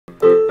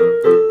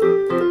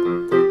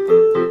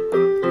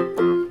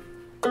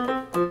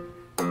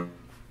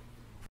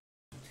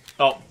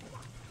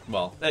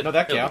No,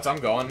 that counts. I'm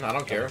going. I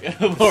don't care.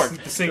 Lord,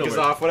 The sync is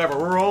off. Whatever.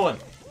 We're rolling.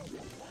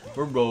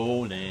 We're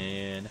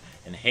rolling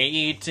and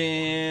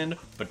hating,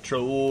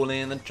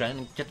 patrolling and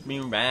trying to catch me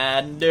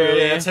riding dirty.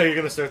 Really? That's how you're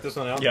gonna start this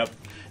one out? Yep.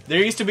 There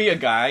used to be a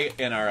guy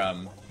in our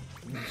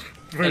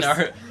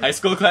high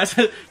school class.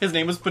 His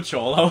name was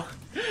Pacholo.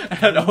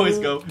 I'd always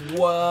go,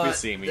 What? "We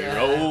see me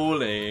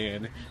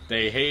rolling,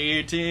 they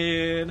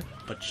hating,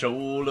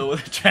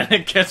 Pacholo trying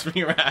to catch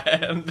me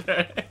riding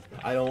dirty."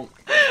 I don't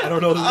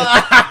know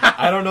that.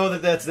 I don't know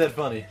that that's that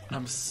funny.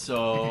 I'm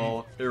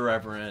so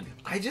irreverent.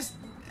 I just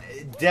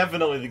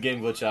definitely the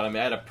game glitched out on me.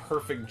 I had a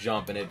perfect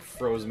jump and it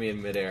froze me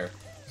in midair.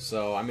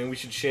 So I mean, we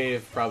should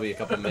shave probably a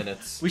couple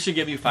minutes. We should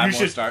give you 5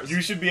 more stars.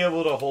 You should be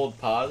able to hold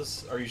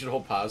pause, or you should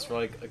hold pause for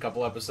like a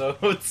couple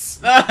episodes.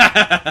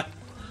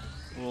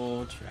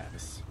 Oh,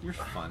 Travis, you're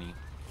funny.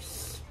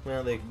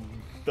 Well,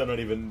 they're not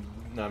even.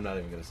 No, I'm not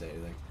even gonna say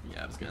anything.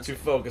 Yeah, I was gonna Too say.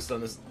 focused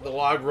on this. The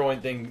log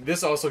rolling thing.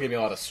 This also gave me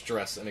a lot of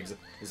stress and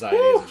anxiety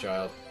as a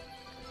child.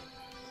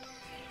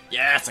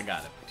 Yes, I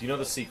got it. Do you know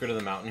the secret of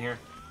the mountain here?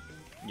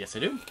 Yes, I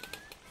do.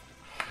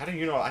 How do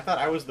you know? I thought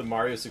I was the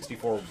Mario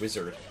 64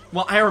 wizard.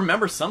 Well, I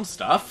remember some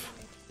stuff.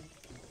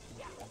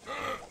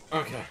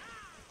 Okay.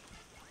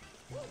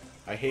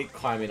 I hate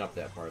climbing up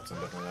that part, so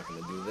I'm definitely not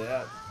going to do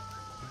that.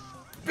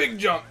 Big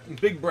jump!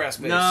 Big brass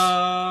base.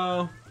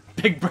 No,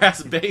 big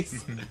brass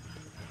base.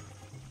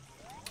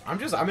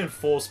 I'm in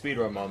full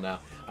speedrun mode now.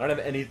 I don't have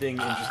anything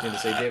interesting to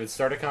say. David,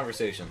 start a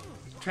conversation.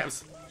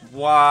 Travis,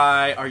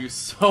 why are you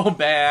so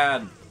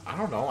bad? I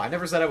don't know. I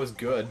never said I was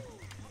good.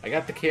 I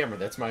got the camera.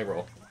 That's my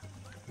role.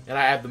 And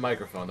I have the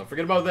microphone. Don't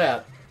forget about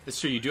that. It's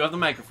true. You do have the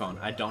microphone.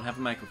 I don't have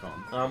a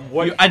microphone.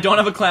 What? I don't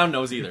have a clown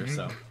nose either.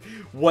 So.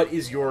 What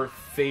is your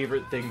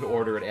favorite thing to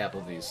order at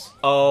Applebee's?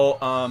 Oh,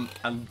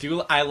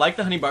 I like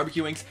the honey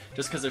barbecue wings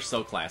just because they're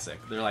so classic.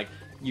 They're like,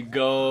 you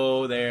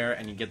go there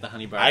and you get the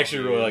honey barbecue. I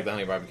actually really like the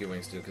honey barbecue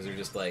wings too because they're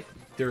just like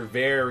they're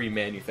very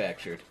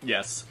manufactured.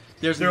 Yes,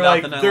 there's They're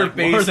nothing like I they're like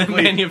more than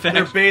basically manufactured.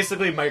 they're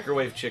basically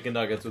microwave chicken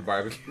nuggets with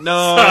barbecue.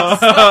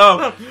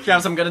 No,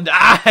 Travis, I'm gonna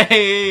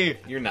die.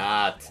 You're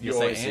not. You Yes,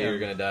 I always say am. you're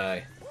gonna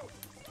die.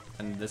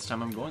 And this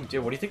time I'm going to.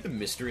 Dude, what do you think the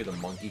mystery of the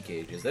monkey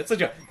cage is? That's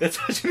such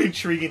an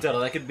intriguing title.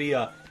 That could be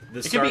the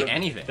It start could be of,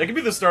 anything. That could be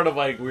the start of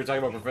like we were talking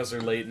about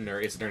Professor Layton or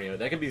Ace Attorney.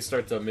 That could be the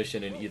start to a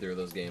mission in either of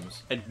those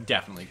games. It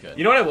definitely could.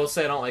 You know what I will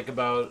say I don't like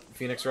about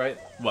Phoenix Wright?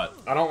 What?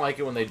 I don't like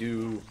it when they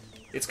do.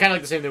 It's kind of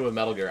like the same thing with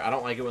Metal Gear. I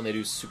don't like it when they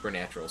do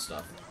supernatural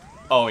stuff.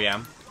 Oh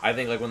yeah. I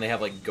think like when they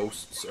have like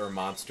ghosts or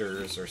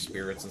monsters or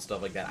spirits and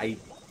stuff like that, it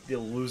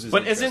loses.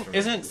 But interest for me.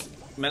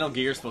 isn't Metal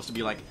Gear supposed to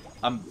be like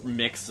a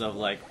mix of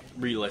like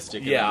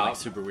realistic and Yeah. like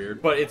super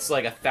weird? But it's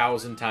like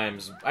 1,000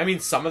 times. I mean,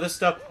 some of the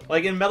stuff,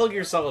 like in Metal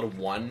Gear Solid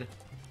 1,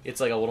 it's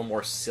like a little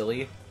more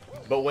silly.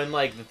 But when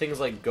like the things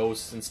like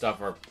ghosts and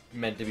stuff are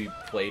meant to be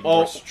played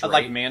more straight,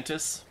 like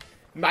Mantis.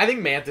 I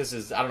think Mantis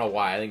is. I don't know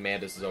why. I think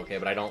Mantis is okay,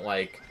 but I don't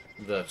like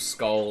the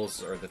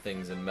skulls or the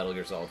things in Metal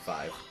Gear Solid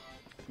 5.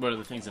 What are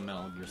the things in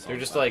Metal Gear Solid? They're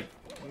just 5? like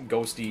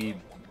ghosty,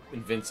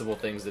 invincible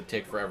things that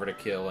take forever to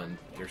kill, and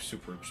they're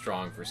super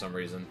strong for some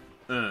reason.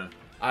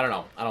 I don't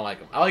know. I don't like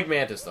them. I like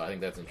Mantis though. I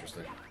think that's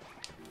interesting.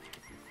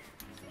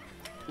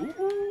 I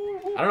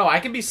don't know. I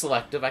can be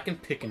selective. I can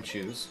pick and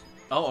choose.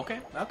 Oh, okay.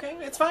 Okay,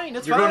 it's fine.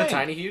 It's You're fine. going to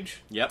Tiny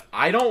Huge? Yep.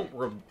 I don't.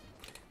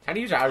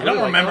 Tiny Huge. I really don't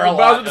like remember that. a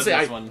But I was lot gonna of say,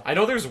 this I, one. I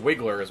know there's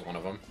Wiggler as one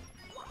of them.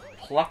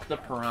 Pluck the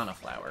piranha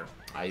flower.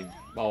 I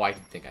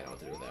think I know what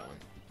to do with that one.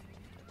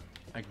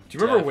 Do Do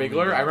you remember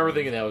Wiggler? I remember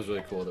thinking that was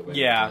really cool. That Wiggler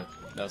Yeah, did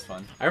it. that was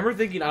fun. I remember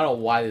thinking, I don't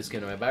know why this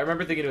came to mind, but I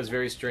remember thinking it was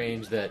very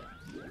strange that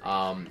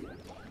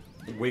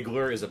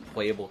Wiggler is a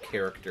playable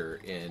character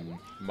in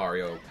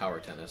Mario Power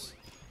Tennis.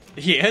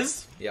 He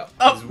is? Yeah,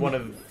 Oh. he's one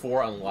of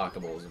 4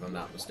 unlockables, if I'm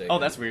not mistaken. Oh,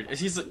 that's weird.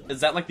 Is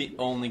that like the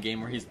only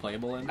game where he's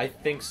playable in? I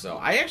think so.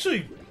 I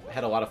actually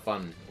had a lot of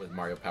fun with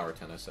Mario Power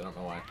Tennis. I don't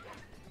know why.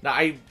 Now,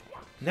 I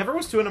never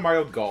was too into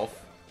Mario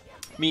Golf.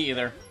 Me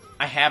either.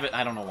 I have it.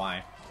 I don't know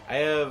why. I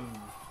have...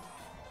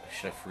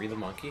 Should I free the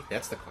monkey?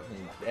 That's the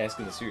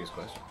asking the serious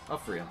question. I'll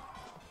free him.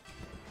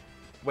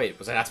 Wait,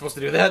 was I not supposed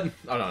to do that?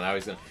 Oh no, now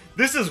he's gonna...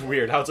 This is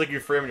weird, how it's like you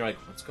free him and you're like,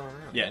 what's going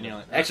on? Yeah, and you're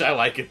like... Actually, I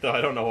like it though, I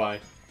don't know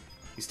why.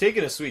 He's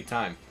taking a sweet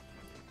time.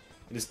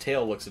 And his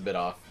tail looks a bit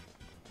off.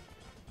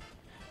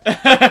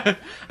 I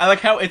like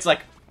how it's like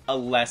a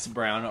less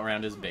brown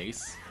around his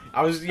base.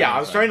 I was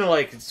trying to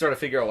like sort of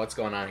figure out what's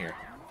going on here.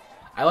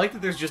 I like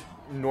that there's just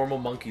normal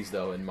monkeys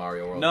though in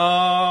Mario World.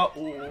 No.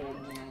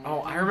 Oh,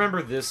 I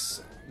remember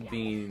this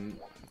being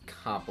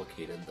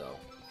complicated though.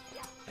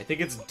 I think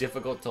it's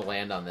difficult to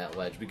land on that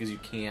ledge because you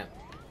can't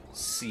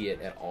see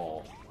it at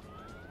all.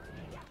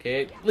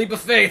 Okay, leap of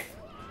faith.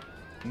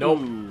 Nope.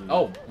 Ooh.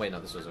 Oh, wait, no,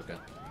 this was okay.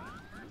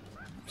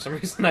 For some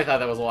reason, I thought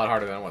that was a lot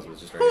harder than it was. It was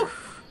just right here.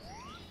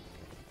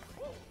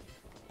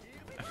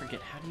 I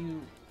forget. How do you?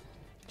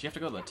 Do you have to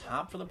go to the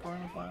top for the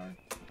piranha flower?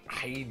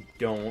 I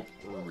don't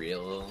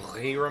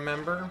really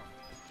remember.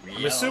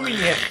 I'm assuming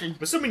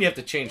you have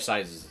to change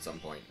sizes at some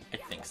point. I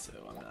think so.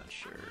 I'm not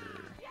sure.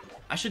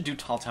 I should do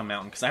Tall Town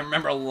Mountain because I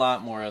remember a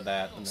lot more of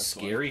that in this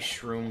Scary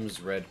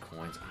shrooms, red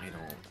coins.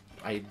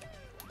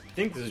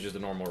 think this is just a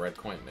normal red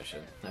coin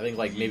mission. I think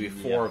like maybe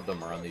 4 of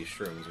them are on these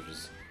shrooms, which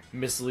is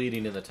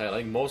misleading in the title. I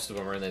think most of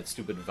them are in that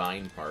stupid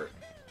vine part.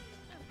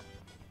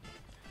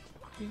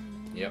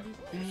 Yep,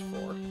 there's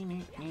 4.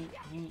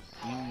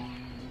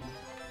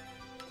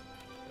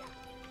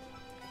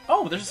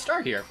 Oh, there's a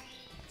star here.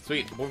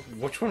 Sweet.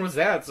 Which one was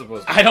that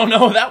supposed to be? I don't know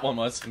what that one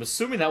was. I'm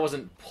assuming that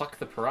wasn't Pluck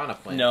the Piranha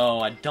Plant. No,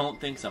 I don't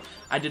think so.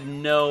 I did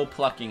no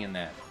plucking in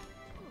that.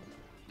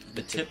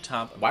 The tip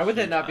top. Why would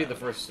that not be the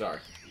first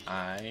star?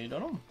 I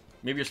don't know.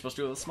 Maybe you're supposed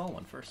to go with the small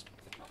one first.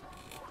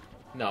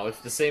 No, it's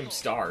the same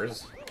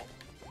stars.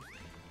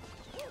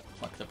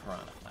 Pluck the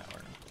piranha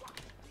flower.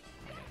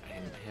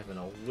 I'm having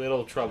a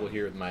little trouble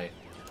here with my...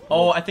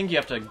 Oh, I think you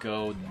have to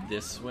go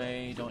this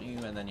way, don't you?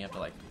 And then you have to,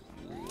 like,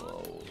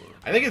 lower.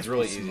 I think it's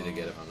really easy to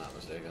get, if I'm not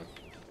mistaken.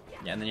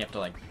 Yeah, and then you have to,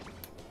 like...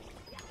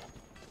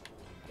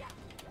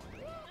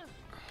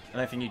 And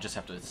I think you just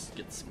have to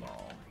get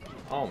small.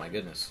 Oh my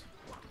goodness.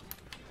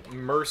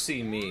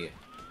 Mercy me.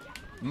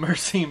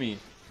 Mercy me.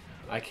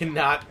 I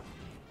cannot...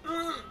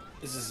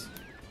 This is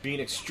being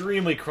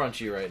extremely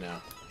crunchy right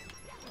now.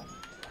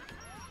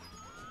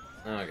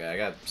 Okay, I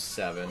got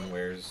 7.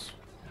 Where's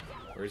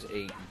 8?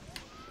 You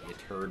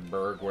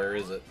turdberg, where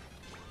is it?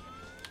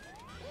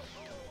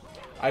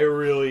 I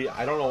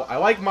don't know. I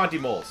like Monty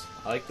Moles.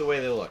 I like the way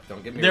they look.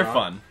 Don't get me wrong. They're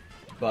fun.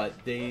 But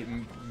they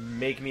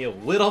make me a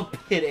little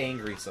bit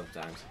angry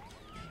sometimes.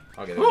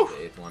 Okay, there's the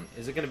 8th one.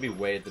 Is it going to be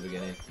way at the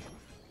beginning?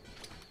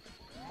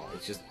 Oh,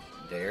 it's just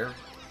there?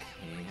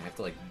 Okay, I have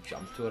to, like,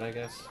 jump to it, I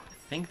guess?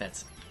 I think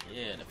that's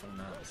it, if I'm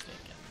not mistaken.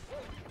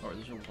 Or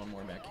there's one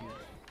more back here.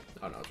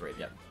 Oh, no, it's right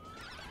there.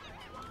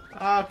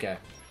 Yep. Okay.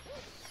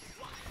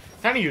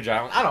 Tiny Huge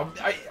Island. I don't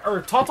know.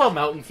 Or Tall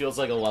Mountain feels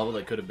like a level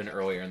that could have been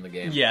earlier in the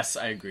game. Yes,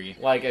 I agree.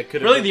 Like, it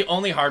could have really, been... the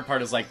only hard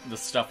part is, like, the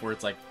stuff where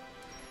it's, like,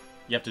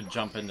 you have to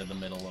jump into the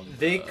middle of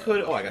They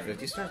could... Oh, I got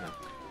 50 stars now.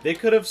 They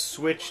could have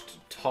switched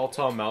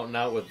Tall Mountain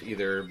out with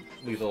either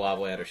Lethal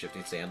Lava Land or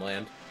Shifting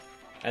Sandland.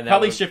 And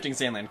probably Shifting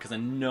Sandland, because I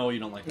know you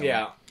don't like that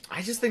Yeah. one.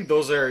 I just think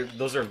those are,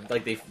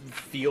 like, they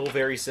feel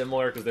very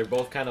similar, because they're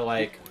both kind of,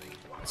 like...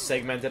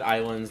 segmented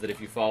islands that if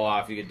you fall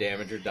off you get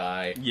damaged or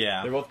die.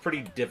 Yeah. They're both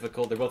pretty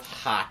difficult. They're both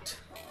hot.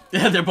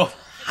 Yeah, they're both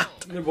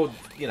hot. They're both,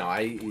 you know,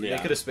 they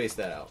could have spaced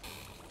that out.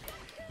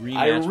 Rematch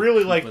I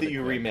really like Koopa that the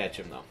you Quick. rematch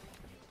him though.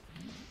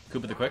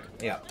 Koopa the Quick?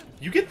 Yeah.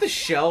 You get the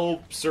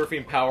shell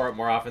surfing power up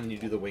more often than you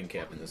do the wing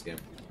cap in this game.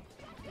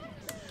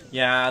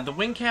 Yeah, the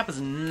wing cap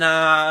is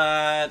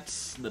not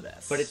the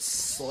best. But it's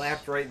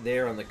slapped right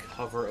there on the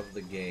cover of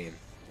the game.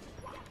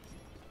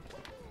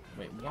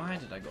 Wait, why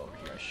did I go over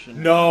here? I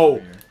shouldn't.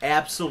 No,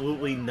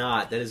 absolutely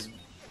not. That is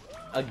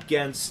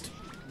against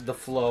the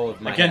flow of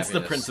my Against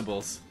the happiness.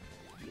 principles.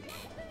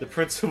 The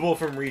principal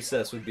from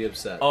Recess would be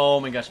upset. Oh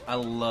my gosh, I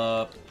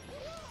love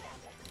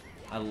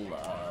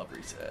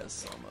Recess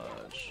so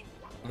much.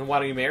 Then why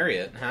don't you marry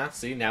it, huh?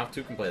 See, now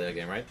 2 can play that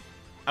game, right?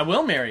 I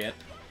will marry it.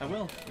 I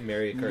will.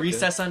 Marry a cartoon.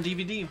 Recess on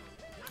DVD.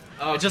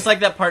 Oh, It's just like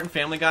that part in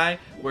Family Guy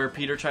where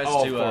Peter tries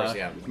Oh, to of course,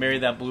 yeah. marry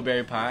that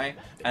blueberry pie,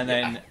 and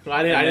then Well,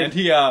 I didn't-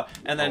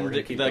 then we're gonna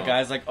the keep going.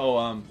 guy's like,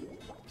 so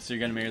you're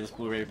gonna marry this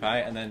blueberry pie,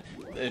 and then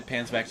it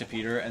pans back to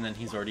Peter, and then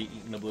he's already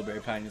eaten the blueberry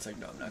pie, and he's like,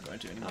 no, I'm not going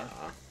to anymore.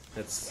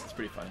 That's. It's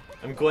pretty fun.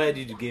 I'm glad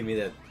you gave me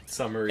that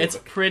summary. It's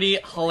of a,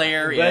 pretty I'm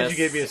hilarious. glad you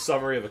gave me a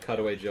summary of a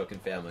cutaway joke in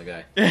Family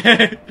Guy.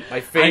 My My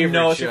favorite I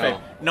know it's show. your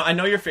favorite. No, I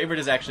know your favorite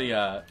is actually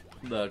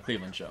the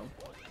Cleveland Show.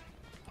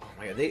 Oh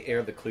my god, they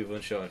aired the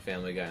Cleveland Show and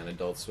Family Guy on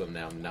Adult Swim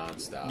now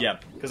nonstop.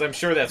 Yep. Because I'm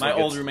sure that's My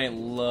what old gets, roommate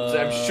loves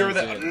I'm sure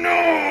that it.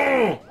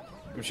 no.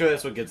 I'm sure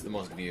that's what gets the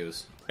most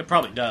views. It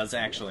probably does,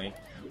 actually.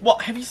 Well,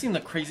 have you seen the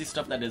crazy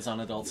stuff that is on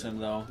Adult Swim,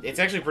 though? It's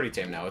actually pretty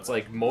tame now. It's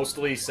like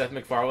mostly Seth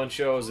MacFarlane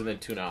shows and then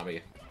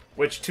Toonami.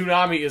 Which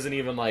Toonami isn't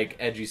even like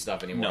edgy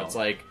stuff anymore. No. It's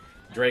like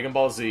Dragon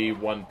Ball Z,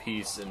 One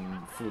Piece, and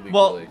Fooly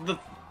Well, Cooly.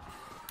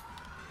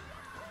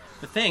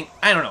 the thing,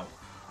 I don't know.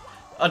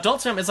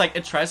 Adult Swim is like,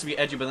 it tries to be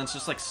edgy, but then it's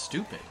just like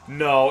stupid.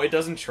 No, it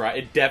doesn't try.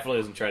 It definitely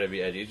doesn't try to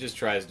be edgy. It just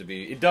tries to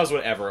be. It does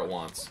whatever it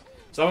wants.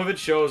 Some of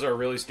its shows are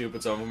really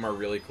stupid. Some of them are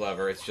really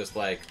clever. It's just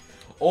like,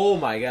 oh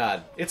my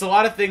god. It's a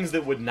lot of things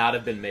that would not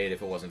have been made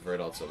if it wasn't for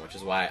Adult Swim, which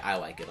is why I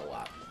like it a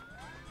lot.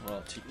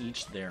 Well, to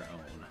each their own.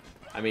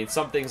 I mean,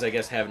 some things I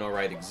guess have no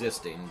right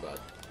existing, but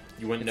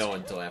you wouldn't know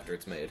until after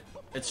it's made.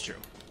 It's true.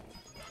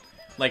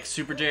 Like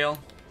Super Jail.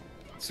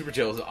 Super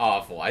Jail is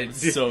awful.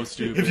 It's so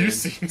stupid. Have you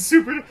seen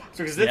Super?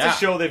 Because that's Yeah. a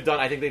show they've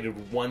done. I think they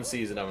did 1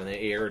 season of, and they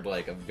aired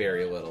like a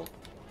very little.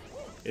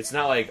 It's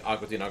not like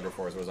Aqua Teen Hunger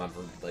Force was on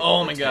for like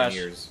Oh over my 10 gosh.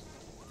 years.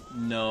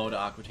 No to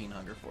Aqua Teen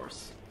Hunger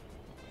Force.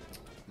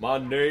 My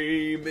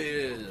name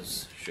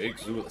is Shake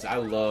Zulu. I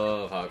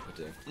love Aqua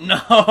Teen.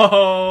 No!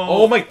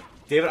 Oh my,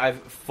 David!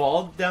 I've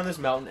fallen down this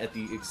mountain at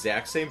the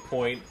exact same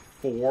point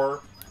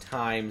 4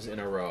 times in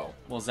a row.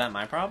 Well, is that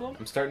my problem?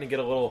 I'm starting to get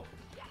a little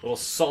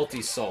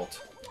salty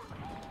salt.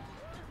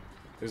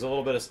 There's a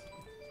little bit of.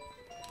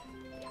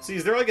 See,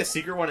 is there like a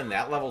secret one in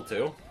that level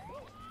too?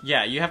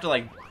 Yeah, you have to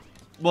like.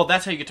 Well,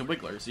 that's how you get to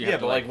Wigglers. You Yeah, have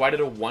to, but like, why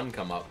did a 1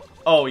 come up?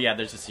 Oh yeah,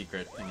 there's a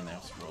secret thing in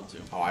that world too.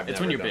 Oh, it's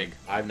when you're done, big.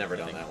 I've never I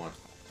done think. that one.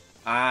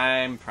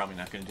 I'm probably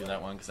not going to do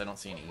that one because I don't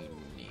see any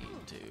need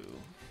to.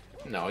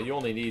 No, you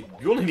only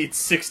need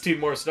 16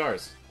 more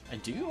stars. I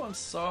do? I'm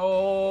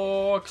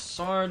so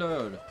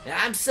excited.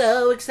 I'm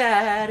so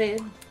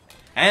excited.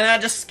 And I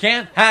just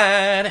can't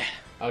hide.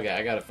 Okay,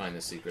 I gotta find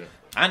this secret.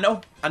 I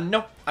know, I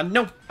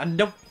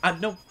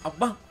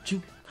want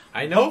you.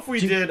 I know if we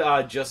did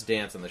Just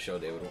Dance on the show,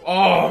 David.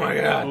 Oh my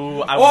god!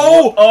 Ooh,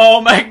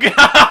 oh my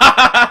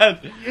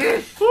god!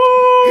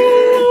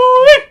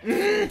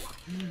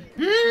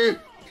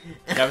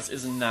 Travis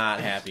is not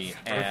happy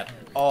at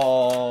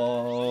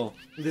all.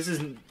 This is...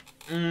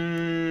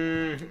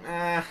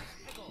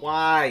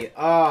 why?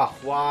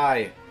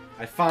 Why?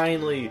 I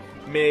finally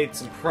made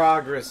some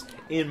progress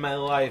in my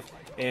life,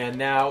 and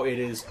now it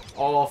is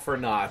all for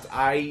naught.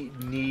 I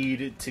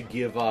need to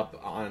give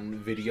up on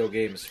video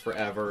games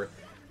forever.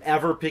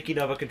 Ever picking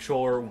up a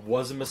controller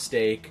was a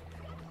mistake.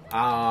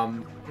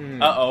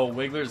 Uh-oh,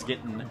 Wiggler's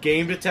getting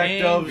Game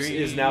Detectives angry.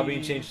 is now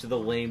being changed to the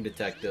Lame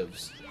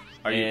Detectives.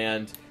 Are you...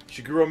 And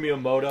Shigeru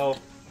Miyamoto,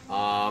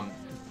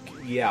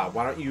 yeah,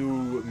 why don't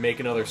you make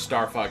another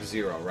Star Fox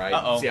Zero, right?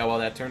 Uh-oh. See how well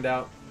that turned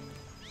out?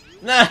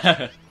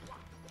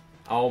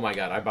 Oh my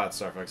god, I bought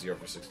Star Fox Zero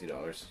for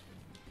 $60.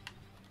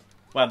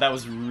 Wow, that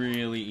was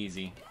really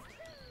easy.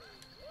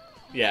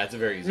 Yeah, it's a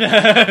very easy one.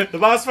 The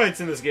boss fights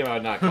in this game I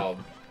would not call...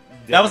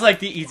 That was like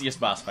the easiest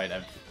boss fight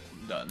I've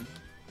done.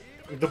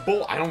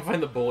 I don't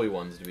find the bully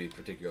ones to be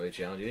particularly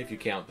challenging, if you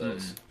count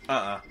those.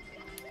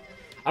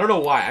 I don't know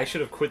why. I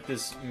should have quit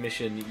this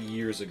mission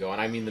years ago,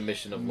 and I mean the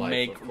mission of life,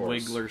 Make of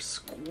course. Wiggler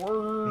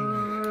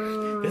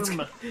squirm.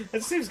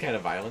 That seems kind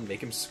of violent.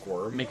 Make him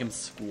squirm. Make him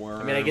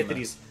squirm. I mean, I get that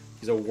he's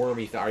a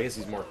wormy I guess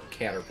he's more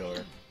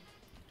caterpillar.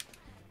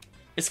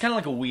 It's kind of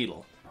like a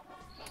Weedle.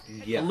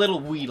 Yeah. A little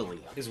Weedly.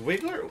 Is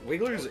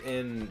Wiggler's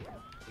in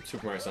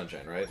Super Mario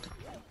Sunshine, right?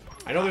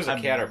 I know there's a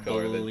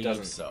caterpillar that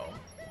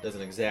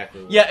doesn't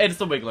exactly... Yeah, it's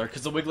the Wiggler,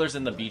 because the Wiggler's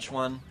in the beach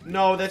one.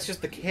 No, that's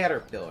just the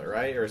caterpillar,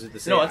 right? Or is it the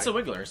same? No, it's the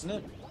Wiggler, isn't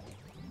it?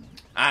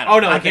 I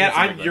don't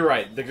know. You're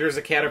right. There's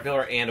a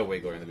caterpillar and a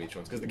Wiggler in the beach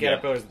ones, because the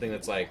caterpillar's the thing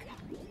that's like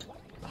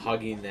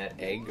hugging that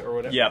egg or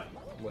whatever. Yep.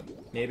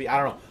 Maybe?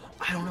 I don't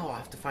know. I'll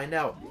have to find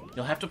out.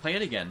 You'll have to play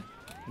it again.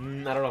 I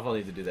don't know if I'll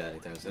need to do that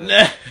anytime soon.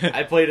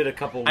 I played it a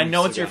couple weeks I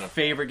know it's ago your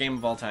favorite game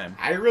of all time.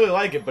 I really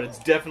like it, but it's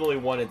definitely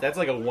that's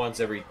like a once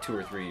every 2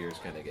 or 3 years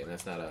kind of game.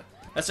 That's not a...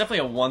 That's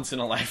definitely a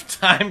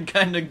once-in-a-lifetime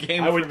kind of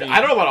game for me. I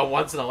don't know about a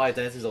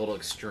once-in-a-lifetime. That seems a little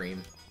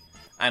extreme.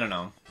 I don't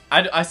know.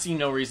 I see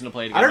no reason to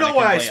play it again. I don't know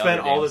why I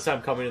spent all this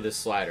time coming to this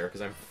slider,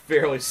 because I'm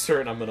fairly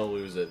certain I'm going to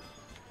lose it.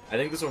 I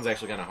think this one's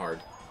actually kind of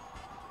hard.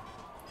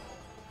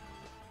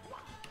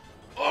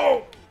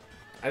 Oh!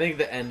 I think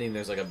the ending,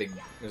 there's like a big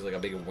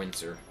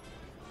wincer.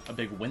 A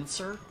big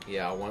wincer?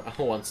 Yeah, a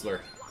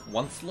onceler.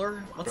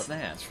 Onceler? What's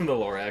that? It's from the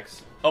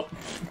Lorax. Oh.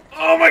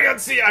 Oh my god,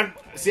 see,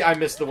 I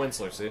missed the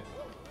winceler, see?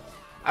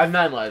 I have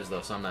 9 lives,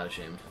 though, so I'm not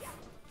ashamed.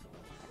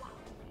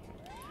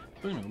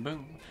 Boom,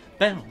 boom,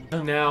 boom,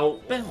 boom. Now,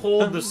 boom,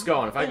 hold boom, the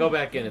skull, and if I boom. go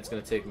back in, it's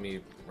going to take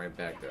me right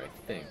back there, I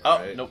think, Oh,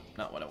 right? nope,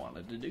 not what I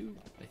wanted to do.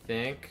 I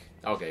think.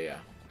 Okay, yeah.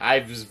 I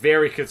was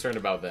very concerned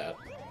about that.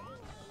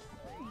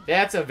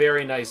 That's a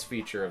very nice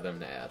feature of them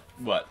to add.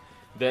 What?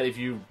 That if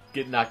you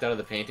get knocked out of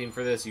the painting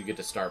for this, you get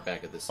to start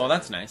back at this segment. Oh,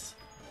 that's nice.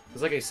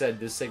 Because like I said,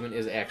 this segment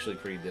is actually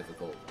pretty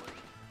difficult.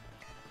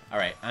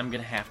 Alright, I'm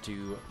gonna have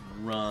to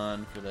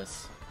run for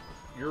this.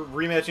 You're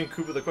rematching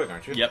Koopa the Quick,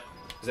 aren't you? Yep.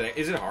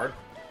 Is it hard?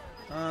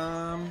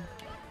 Oh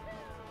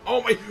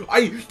my...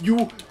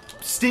 You...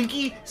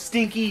 Stinky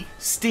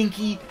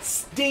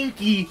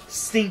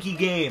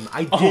game.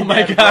 I did Oh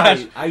my that gosh.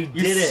 right. I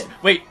did it.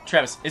 Wait,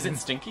 Travis, is it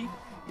stinky?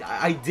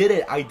 I did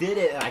it,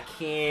 and I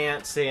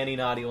can't say any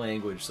naughty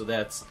language, so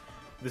that's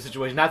the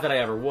situation. Not that I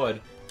ever would,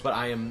 but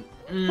I am...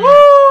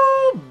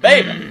 Woo,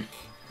 baby!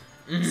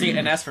 See,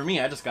 and as for me,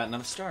 I just got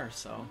another star,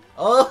 so...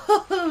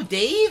 Oh,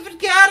 David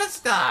got a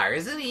star,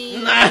 isn't he?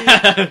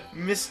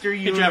 Mr. Universe.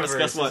 Hey, Travis,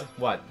 guess what?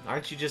 What?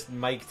 Aren't you just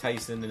Mike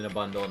Tyson in a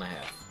bundle and a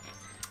half?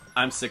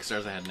 I'm 6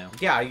 stars ahead now.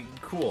 Yeah,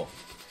 cool.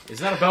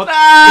 It's not about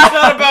it's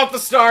not about the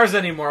stars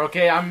anymore,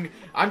 okay? I'm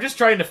just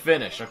trying to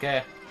finish,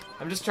 okay?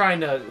 I'm just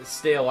trying to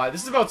stay alive.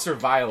 This is about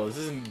survival. This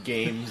isn't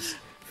games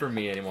for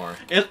me anymore.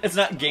 It's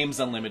not Games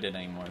Unlimited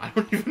anymore. I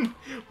don't even...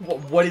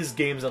 What is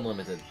Games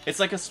Unlimited? It's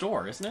like a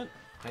store, isn't it?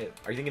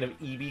 Are you thinking of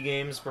EB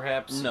Games,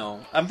 perhaps?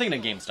 No. I'm thinking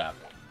of GameStop.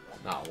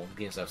 No, well,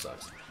 GameStop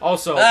sucks.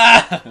 Also,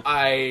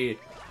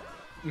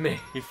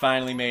 He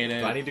finally made it.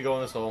 Do I need to go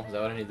in this hole? Is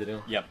that what I need to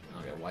do? Yep.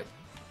 Okay, what?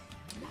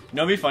 You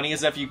know what'd be funny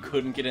is if you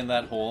couldn't get in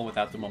that hole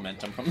without the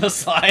momentum from the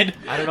slide.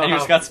 I don't know and you how,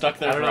 just got stuck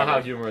there I don't know forever.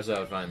 how humorous I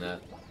would find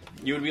that.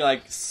 You would be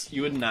like,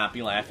 you would not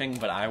be laughing,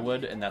 but I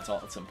would, and that's all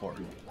that's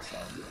important. So.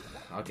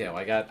 Okay, well,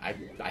 I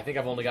think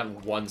I've only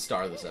gotten 1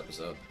 star this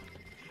episode.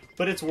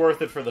 But it's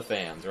worth it for the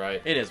fans,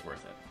 right? It is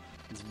worth it.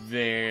 It's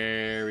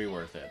very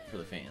worth it for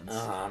the fans.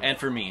 And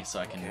for me, so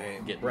I can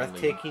get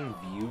breathtaking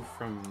view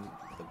from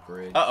the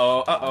bridge.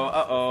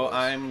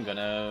 I'm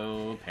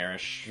gonna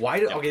perish. Why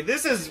do... Okay,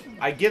 this is...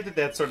 I get that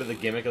that's sort of the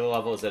gimmick of the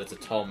level, is that it's a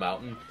tall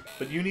mountain,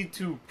 but you need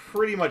to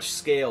pretty much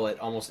scale it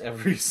almost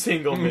every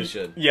single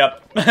mission.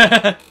 Yep.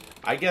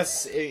 I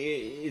guess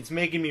it's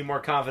making me more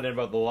confident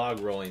about the log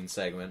rolling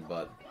segment,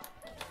 but...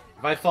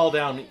 If I fall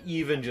down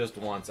even just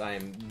once, I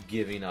am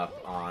giving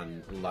up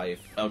on life,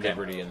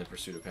 liberty, and the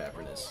pursuit of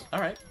happiness.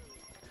 Alright.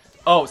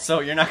 Oh, so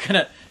you're not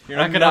gonna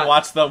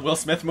watch the Will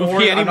Smith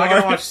movie anymore? I'm not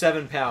gonna watch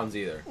 7 Pounds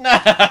either.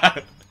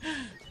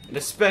 And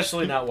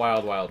especially not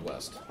Wild Wild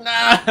West.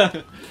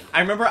 I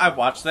remember I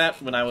watched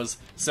that when I was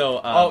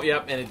oh,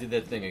 yep, and it did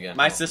that thing again.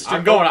 My sister.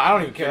 I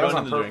don't even care. That was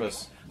on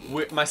purpose.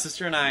 My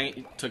sister and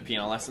I took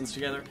piano lessons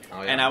together,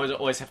 and I would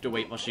always have to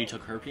wait while she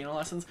took her piano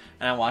lessons,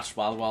 and I watched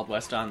Wild Wild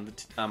West on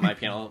my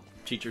piano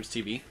teacher's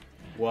TV.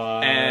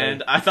 What?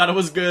 And I thought it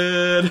was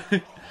good.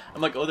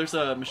 I'm like, oh, there's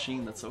a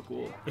machine that's so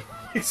cool.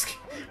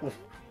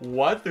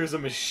 What? There's a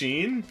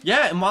machine?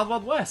 Yeah, in Wild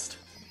Wild West.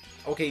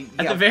 Okay,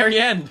 At the very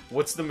end.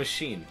 What's the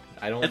machine?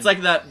 I don't... It's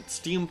like that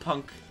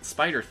steampunk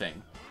spider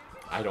thing.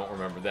 I don't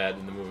remember that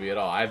in the movie at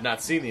all. I have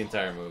not seen the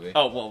entire movie.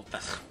 Oh, well...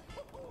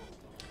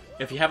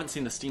 If you haven't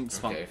seen the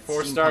steampunk... Okay,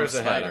 4 stars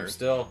ahead. I'm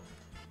still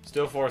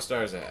 4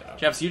 stars ahead. Okay.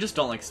 Jeff, so you just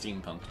don't like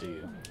steampunk, do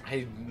you?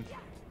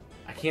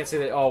 I can't say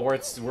that... Oh, we're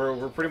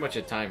pretty much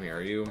at time here.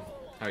 Are you...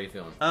 How are you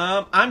feeling?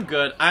 I'm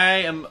good.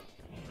 I am...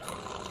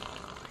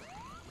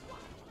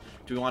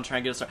 Do we want to try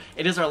and get a star?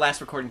 It is our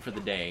last recording for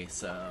the day,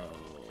 so...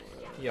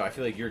 Yeah, I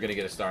feel like you're gonna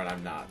get a star and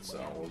I'm not,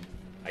 so...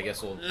 I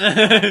guess we'll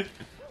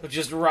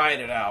just ride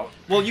it out.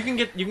 Well, you can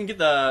get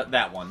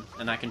that one,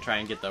 and I can try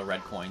and get the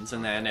red coins,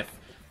 and then if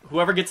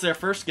whoever gets there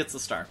first gets the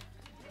star.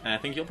 And I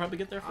think you'll probably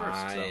get there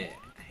first. Yeah,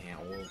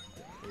 well,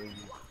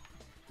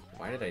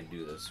 why did I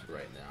do this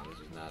right now? This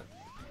is not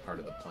part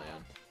of the plan.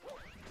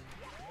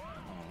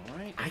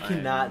 Alright. I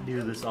cannot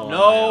do this all on my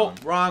No! own.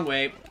 Wrong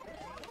way.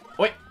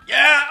 Wait. Yeah!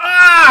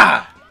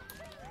 Ah!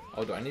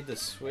 Oh, do I need to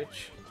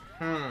switch?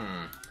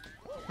 I'm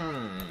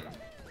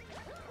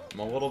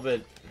a little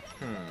bit...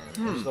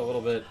 Just a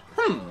little bit...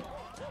 Alright.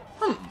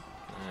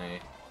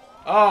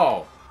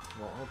 Oh!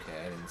 Well,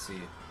 okay, I didn't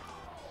see...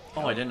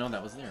 Oh, I didn't know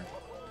that was there.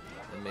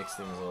 That makes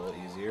things a little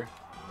easier.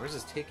 Where's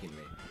this taking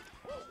me?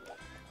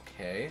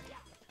 Okay.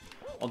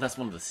 Oh, that's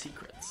one of the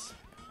secrets.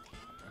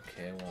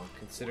 Okay, well,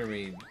 consider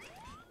me...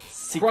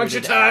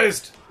 Secreted.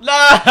 Crunchitized!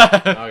 No!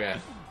 Okay.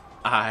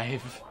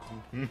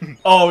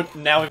 Oh,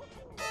 now...